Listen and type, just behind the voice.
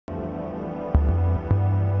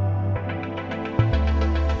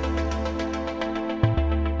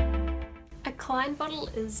Klein bottle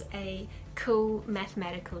is a cool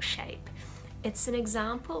mathematical shape. It's an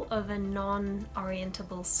example of a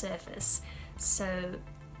non-orientable surface. So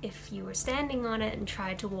if you were standing on it and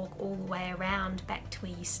tried to walk all the way around back to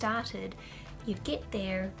where you started, you'd get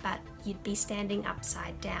there, but you'd be standing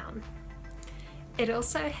upside down. It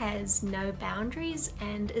also has no boundaries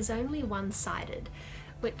and is only one-sided,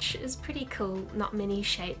 which is pretty cool. Not many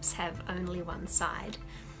shapes have only one side.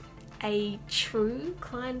 A true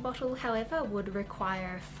Klein bottle, however, would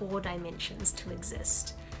require 4 dimensions to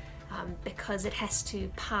exist, because it has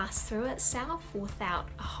to pass through itself without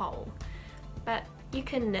a hole. But you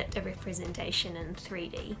can knit a representation in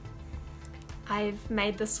 3D. I've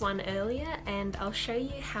made this one earlier and I'll show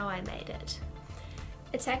you how I made it.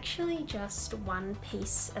 It's actually just one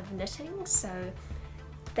piece of knitting, so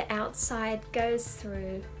the outside goes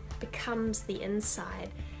through, becomes the inside,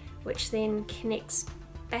 which then connects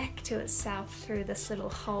back to itself through this little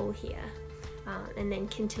hole here, and then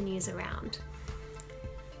continues around.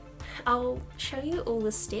 I'll show you all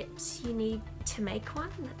the steps you need to make one,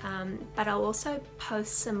 but I'll also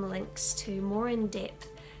post some links to more in-depth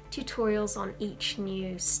tutorials on each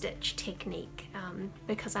new stitch technique,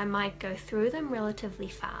 because I might go through them relatively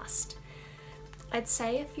fast. I'd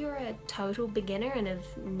say if you're a total beginner and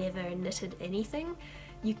have never knitted anything,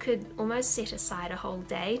 you could almost set aside a whole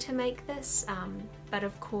day to make this, but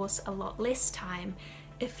of course a lot less time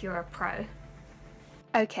if you're a pro.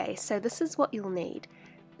 Okay, so this is what you'll need.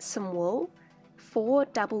 Some wool, 4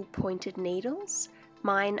 double pointed needles.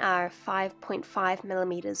 Mine are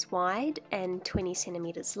 5.5mm wide and 20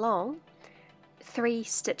 centimeters long. 3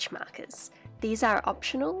 stitch markers. These are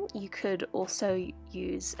optional. You could also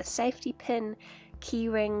use a safety pin, key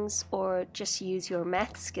rings, or just use your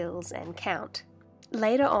math skills and count.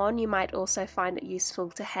 Later on, you might also find it useful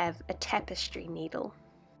to have a tapestry needle.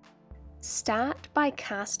 Start by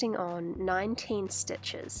casting on 19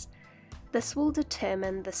 stitches. This will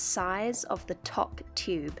determine the size of the top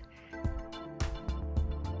tube.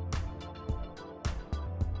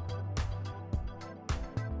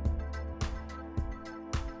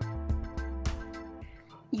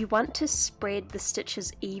 You want to spread the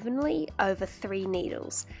stitches evenly over 3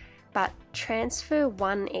 needles, but transfer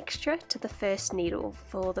 1 extra to the first needle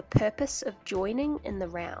for the purpose of joining in the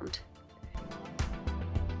round.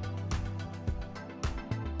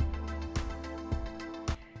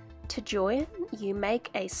 To join, you make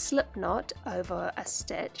a slip knot over a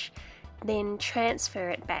stitch, then transfer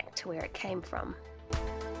it back to where it came from.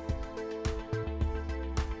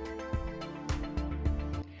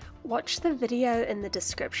 Watch the video in the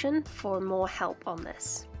description for more help on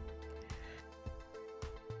this.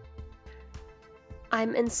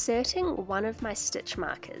 I'm inserting one of my stitch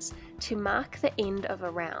markers to mark the end of a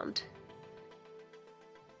round.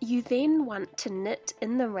 You then want to knit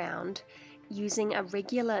in the round using a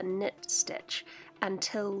regular knit stitch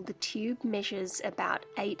until the tube measures about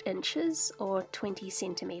 8 inches or 20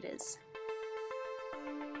 centimeters.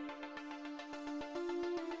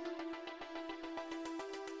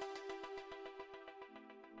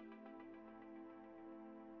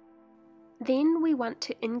 Then we want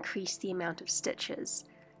to increase the amount of stitches.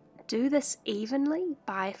 Do this evenly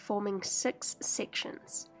by forming 6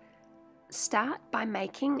 sections. Start by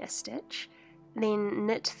making a stitch, then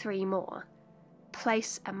knit 3 more.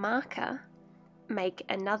 Place a marker, make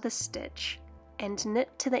another stitch, and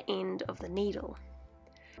knit to the end of the needle.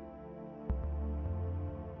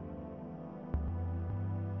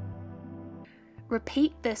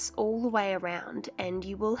 Repeat this all the way around and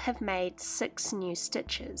you will have made 6 new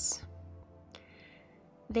stitches.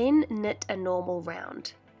 Then knit a normal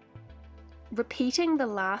round. Repeating the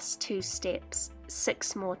last 2 steps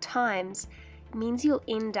 6 more times means you'll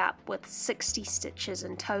end up with 60 stitches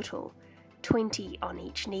in total, 20 on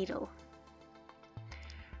each needle.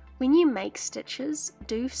 When you make stitches,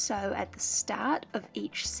 do so at the start of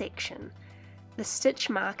each section. The stitch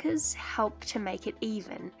markers help to make it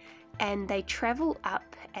even, and they travel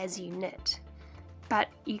up as you knit, but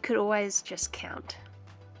you could always just count.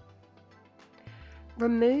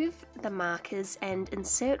 Remove the markers and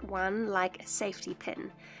insert one like a safety pin.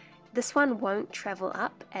 This one won't travel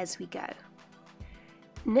up as we go.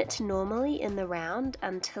 Knit normally in the round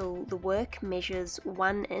until the work measures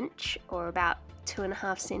 1 inch or about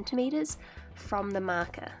 2.5 centimeters from the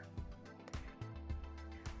marker.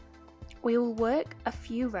 We will work a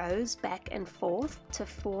few rows back and forth to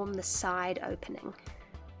form the side opening.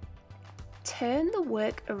 Turn the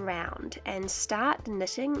work around and start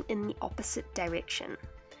knitting in the opposite direction.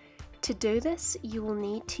 To do this, you will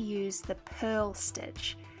need to use the purl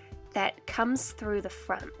stitch that comes through the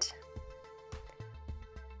front.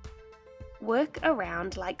 Work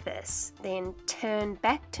around like this, then turn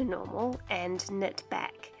back to normal and knit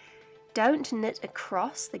back. Don't knit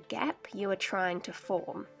across the gap you are trying to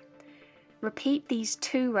form. Repeat these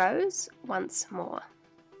 2 rows once more.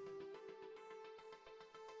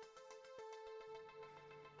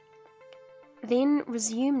 Then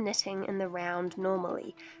resume knitting in the round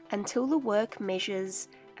normally until the work measures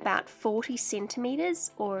about 40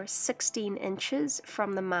 centimeters or 16 inches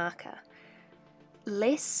from the marker.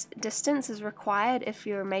 Less distance is required if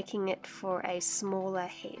you're making it for a smaller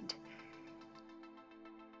head.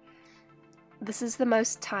 This is the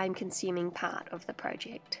most time-consuming part of the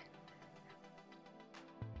project.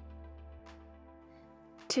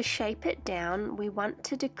 To shape it down, we want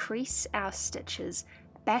to decrease our stitches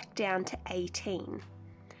back down to 18.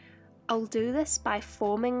 I'll do this by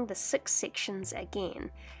forming the 6 sections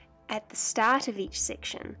again. At the start of each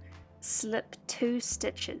section, slip 2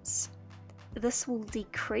 stitches. This will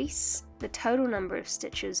decrease the total number of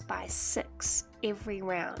stitches by 6 every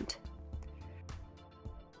round.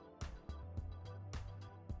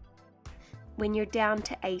 When you're down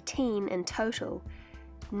to 18 in total,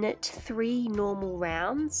 knit 3 normal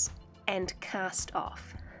rounds and cast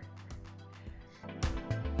off.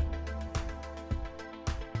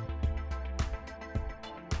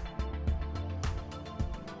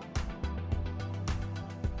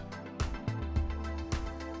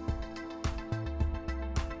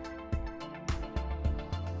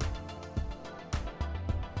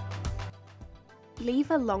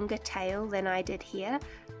 Leave a longer tail than I did here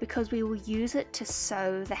because we will use it to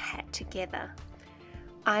sew the hat together.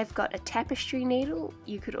 I've got a tapestry needle.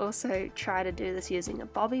 You could also try to do this using a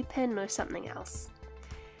bobby pin or something else.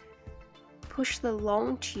 Push the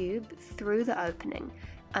long tube through the opening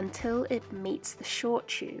until it meets the short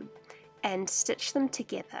tube and stitch them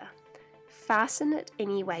together. Fasten it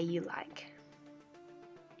any way you like.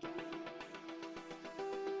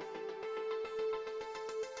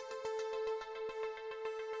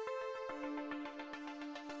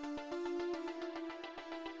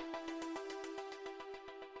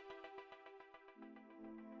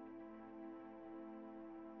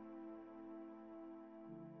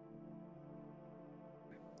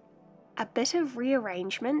 A bit of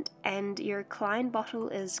rearrangement and your Klein bottle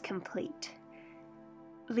is complete.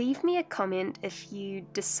 Leave me a comment if you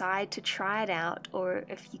decide to try it out or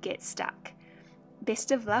if you get stuck.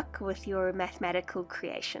 Best of luck with your mathematical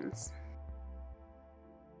creations.